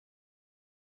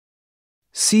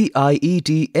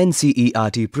CIET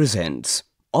NCERT presents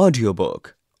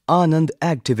audiobook Anand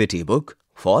Activity Book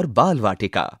for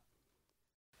Baalvatika.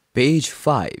 Page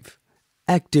 5.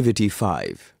 Activity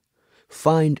 5.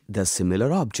 Find the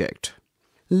similar object.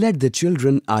 Let the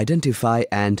children identify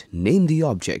and name the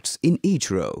objects in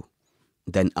each row.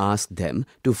 Then ask them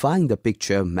to find the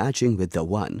picture matching with the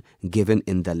one given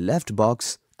in the left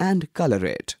box and color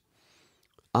it.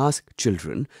 Ask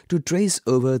children to trace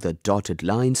over the dotted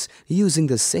lines using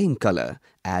the same color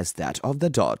as that of the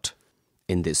dot.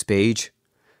 In this page,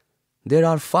 there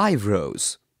are 5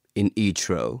 rows. In each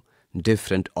row,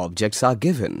 different objects are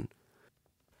given.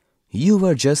 You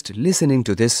were just listening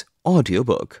to this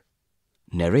audiobook.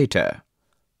 Narrator: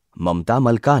 Mamta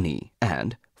Malkani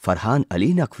and Farhan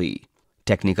Ali Naqvi.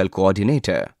 Technical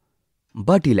Coordinator: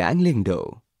 Batilang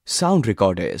Lingdo. Sound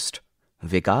Recordist: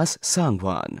 Vikas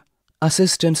Sangwan.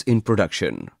 Assistants in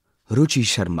Production: Ruchi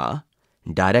Sharma.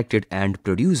 Directed and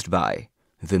produced by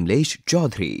Vimlesh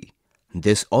Chaudhary.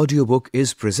 This audiobook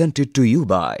is presented to you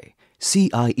by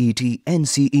CIET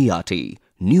NCERT,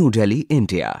 New Delhi,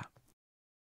 India.